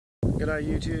G'day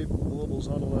YouTube, Warbles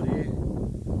on a lot here.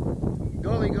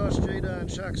 Golly gosh, gee darn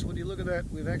shucks, would you look at that,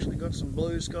 we've actually got some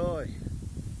blue sky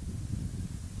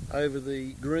over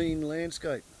the green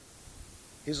landscape.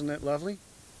 Isn't that lovely?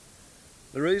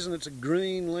 The reason it's a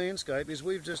green landscape is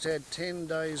we've just had 10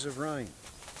 days of rain.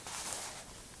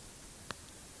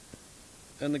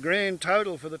 And the grand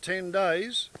total for the 10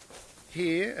 days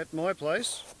here at my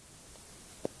place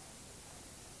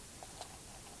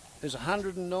is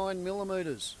 109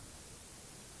 millimetres.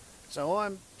 So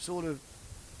I'm sort of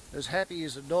as happy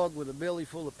as a dog with a belly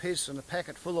full of piss and a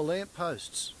packet full of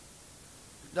lampposts.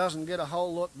 It doesn't get a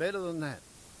whole lot better than that.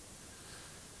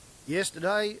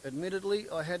 Yesterday, admittedly,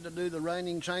 I had to do the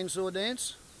raining chainsaw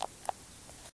dance.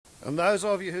 And those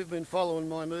of you who've been following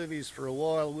my movies for a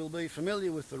while will be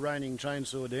familiar with the raining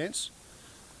chainsaw dance.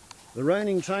 The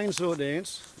raining chainsaw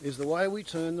dance is the way we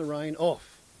turn the rain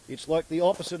off. It's like the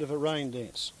opposite of a rain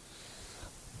dance.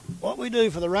 What we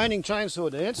do for the raining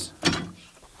chainsaw dance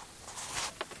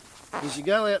is you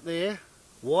go out there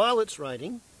while it's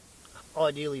raining,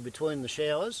 ideally between the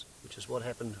showers, which is what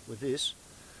happened with this,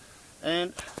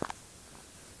 and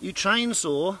you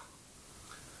chainsaw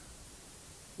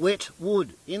wet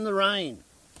wood in the rain,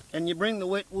 and you bring the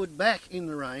wet wood back in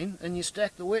the rain, and you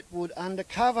stack the wet wood under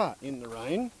cover in the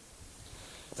rain,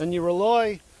 and you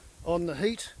rely on the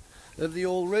heat of the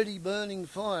already burning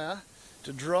fire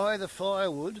to dry the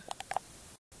firewood,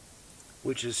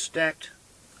 which is stacked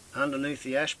underneath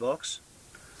the ash box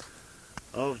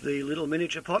of the little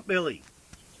miniature potbelly.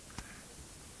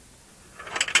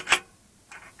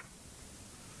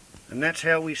 And that's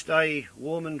how we stay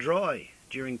warm and dry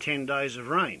during 10 days of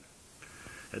rain,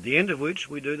 at the end of which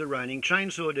we do the raining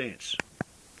chainsaw dance,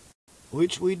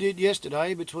 which we did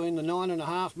yesterday between the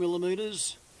 9.5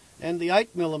 millimetres and the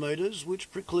 8 millimetres,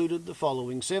 which precluded the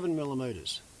following 7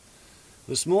 millimetres.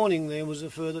 This morning there was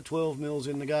a further 12 mils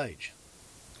in the gauge.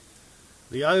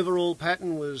 The overall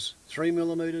pattern was 3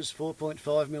 millimetres,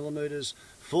 4.5 millimetres,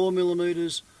 4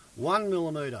 millimetres, 1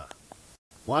 millimetre,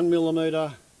 1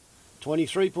 millimetre,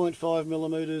 23.5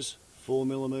 millimetres, 4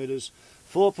 millimetres,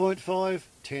 4.5,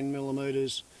 10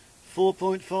 millimetres,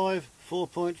 4.5,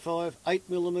 4.5, 8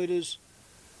 millimetres,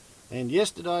 and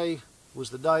yesterday was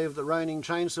the day of the raining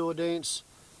chainsaw dance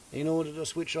in order to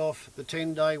switch off the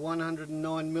 10-day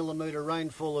 109 millimetre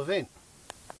rainfall event.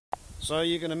 So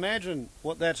you can imagine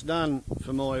what that's done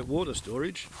for my water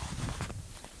storage.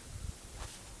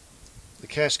 The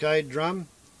cascade drum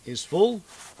is full.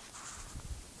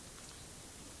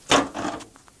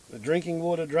 The drinking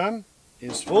water drum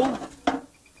is full.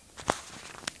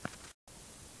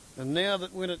 And now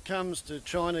that when it comes to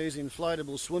Chinese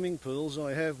inflatable swimming pools,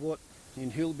 I have what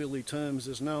in hillbilly terms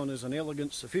is known as an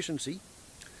elegant sufficiency.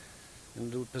 And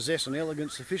to possess an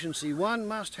elegant sufficiency, one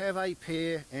must have a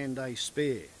pair and a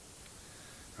spare.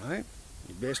 Right?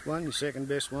 Your best one, your second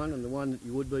best one, and the one that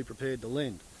you would be prepared to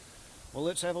lend. Well,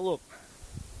 let's have a look.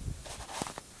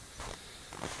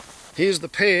 Here's the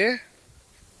pair,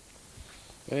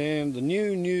 and the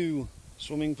new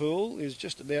swimming pool is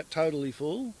just about totally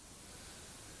full.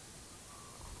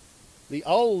 The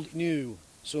old new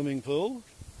swimming pool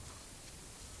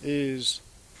is,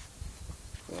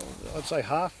 well, I'd say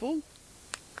half full.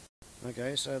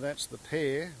 Okay, so that's the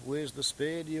pair. Where's the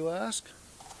spare, do you ask?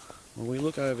 Well, we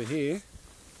look over here.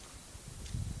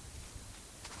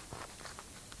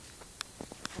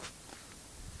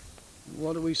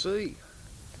 What do we see?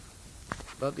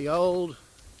 But the old,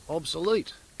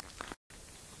 obsolete.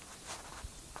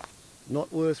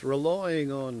 Not worth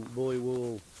relying on, boy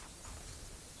wool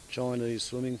Chinese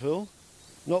swimming pool.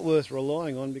 Not worth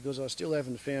relying on because I still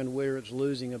haven't found where it's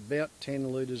losing about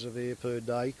 10 litres of air per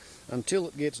day until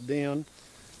it gets down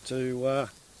to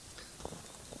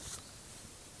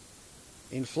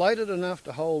inflated enough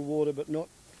to hold water but not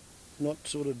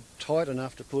sort of tight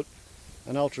enough to put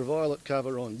an ultraviolet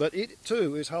cover on. But it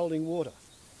too is holding water.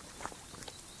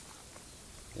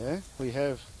 Yeah, we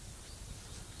have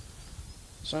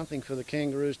something for the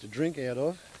kangaroos to drink out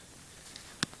of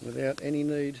without any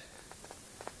need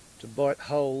to bite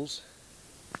holes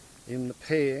in the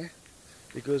pair,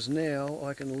 because now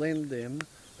I can lend them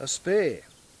a spare.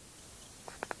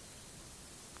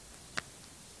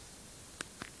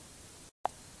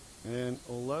 And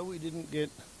although we didn't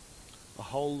get a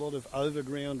whole lot of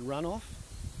overground runoff,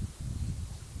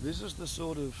 this is the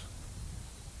sort of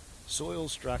soil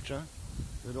structure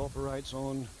that operates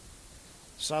on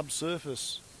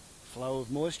subsurface flow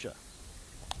of moisture.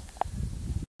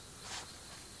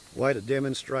 Way to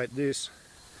demonstrate this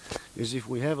is if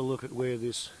we have a look at where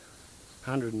this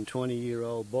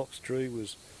 120-year-old box tree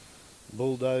was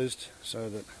bulldozed so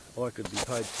that I could be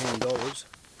paid $10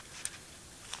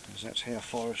 because that's how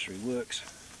forestry works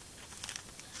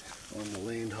on the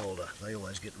landholder. They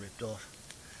always get ripped off.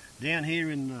 Down here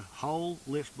in the hole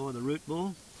left by the root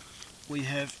ball, we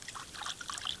have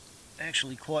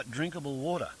actually quite drinkable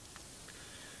water,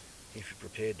 if you're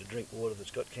prepared to drink water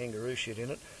that's got kangaroo shit in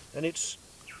it, and it's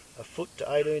a foot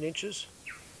to 18 inches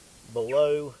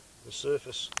below the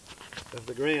surface of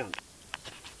the ground.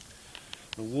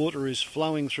 The water is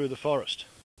flowing through the forest.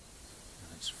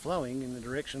 It's flowing in the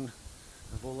direction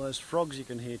of all those frogs you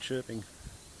can hear chirping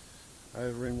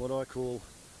over in what I call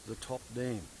the top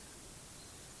dam.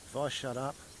 If I shut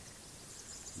up,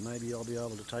 maybe I'll be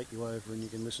able to take you over and you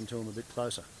can listen to them a bit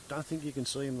closer. Don't think you can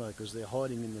see them though, because they're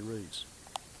hiding in the reeds.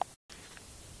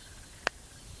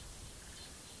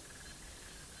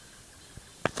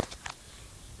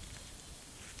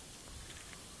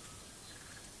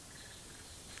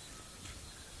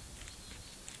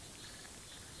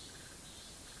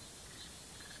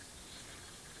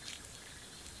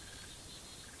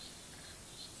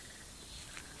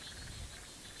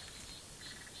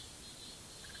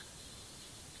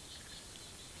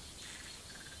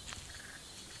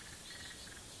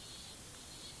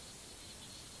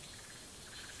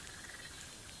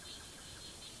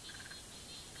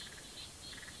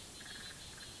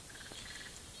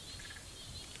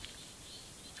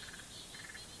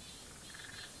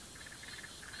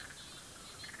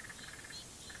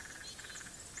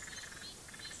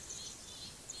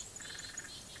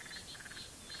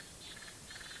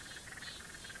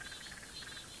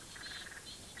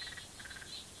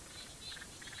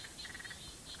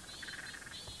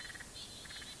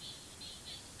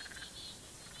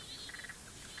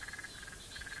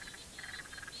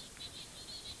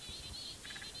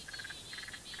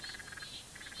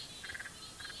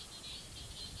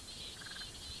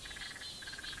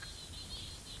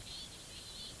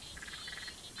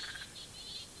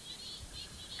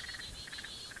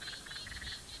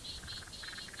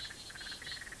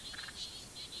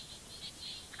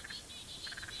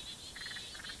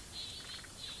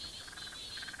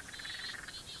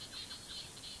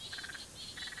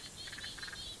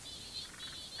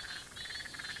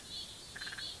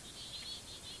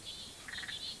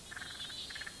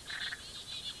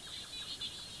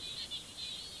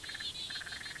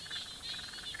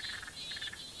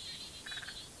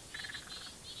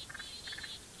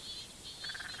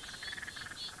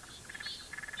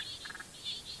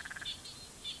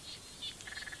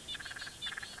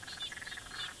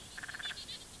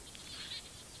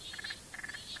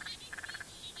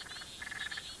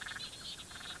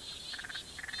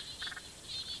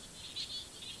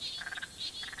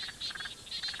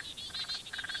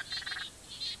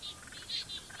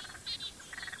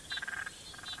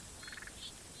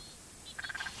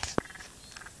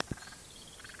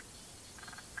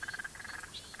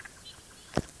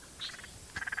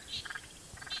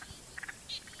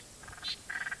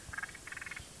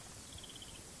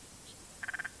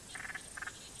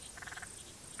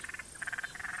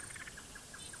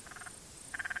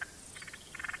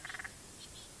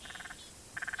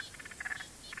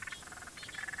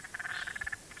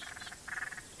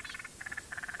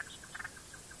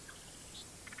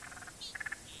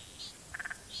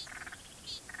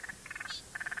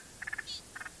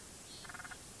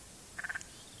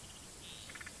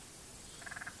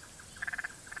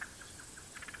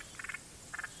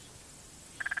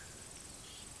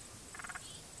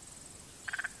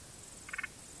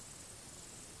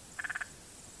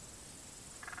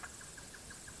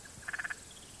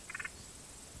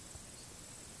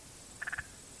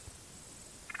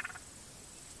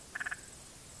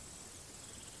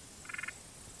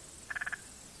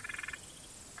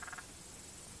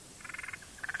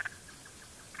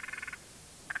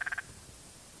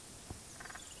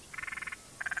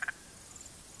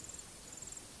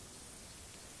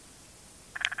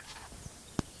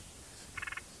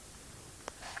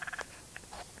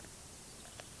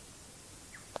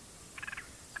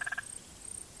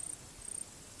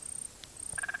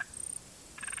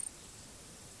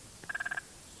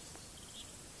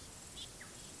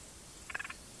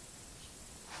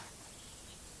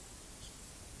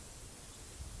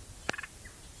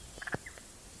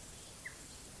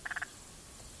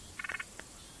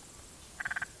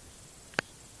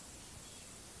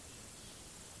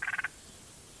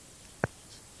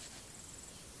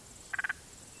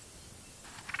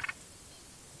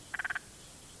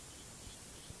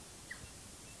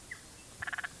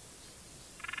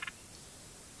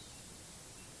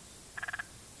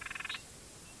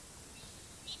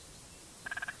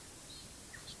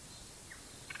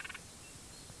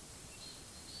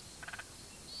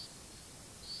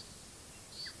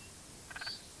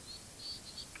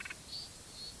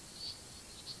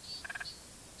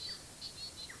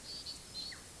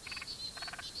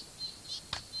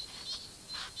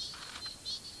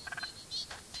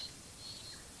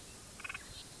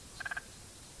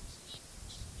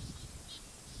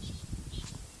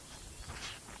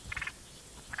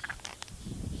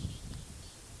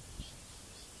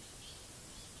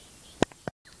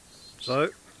 So,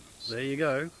 there you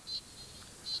go.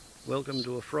 Welcome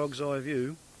to a frog's eye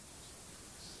view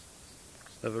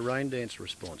of a rain dance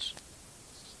response.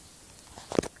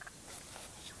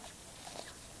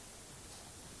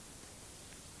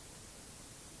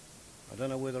 I don't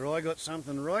know whether I got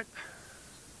something right.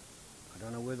 I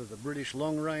don't know whether the British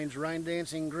Long Range Rain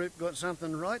Dancing Group got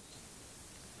something right,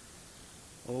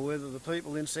 or whether the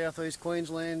people in Southeast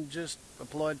Queensland just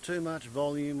applied too much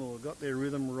volume or got their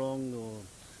rhythm wrong or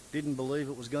didn't believe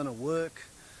it was going to work,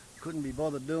 couldn't be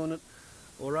bothered doing it,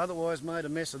 or otherwise made a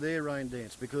mess of their rain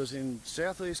dance. Because in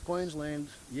Southeast Queensland,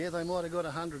 yeah, they might have got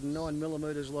 109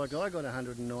 millimetres like I got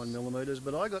 109 millimetres,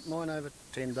 but I got mine over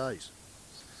 10 days.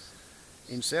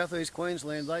 In Southeast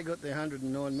Queensland, they got their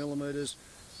 109 millimetres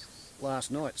last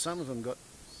night. Some of them got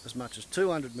as much as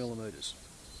 200 millimetres.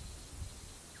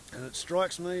 And it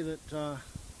strikes me that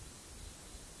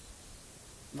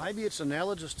maybe it's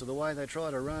analogous to the way they try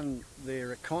to run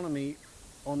their economy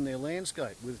on their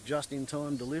landscape with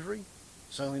just-in-time delivery.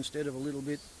 So instead of a little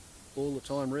bit all the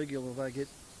time regular, they get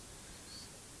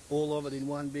all of it in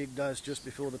one big dose just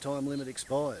before the time limit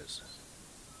expires.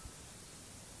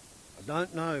 I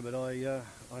don't know, but I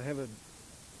have a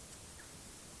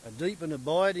deep and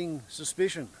abiding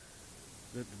suspicion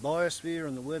that the biosphere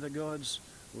and the weather gods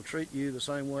will treat you the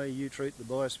same way you treat the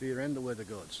biosphere and the weather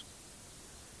gods.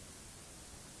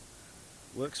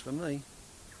 Works for me.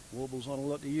 Warbles on a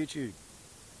lot to YouTube.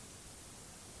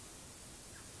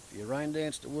 For your rain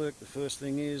dance to work, the first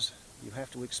thing is you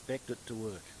have to expect it to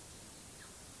work.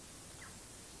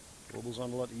 Warbles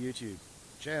on a lot to YouTube.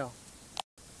 Ciao.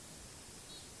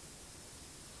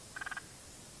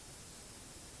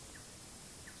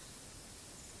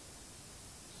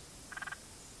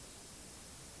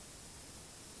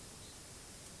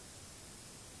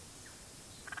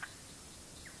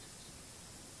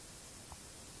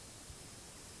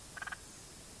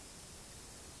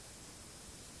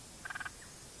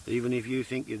 Even if you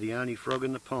think you're the only frog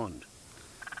in the pond,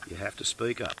 you have to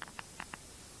speak up.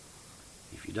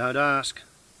 If you don't ask,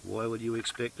 why would you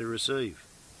expect to receive?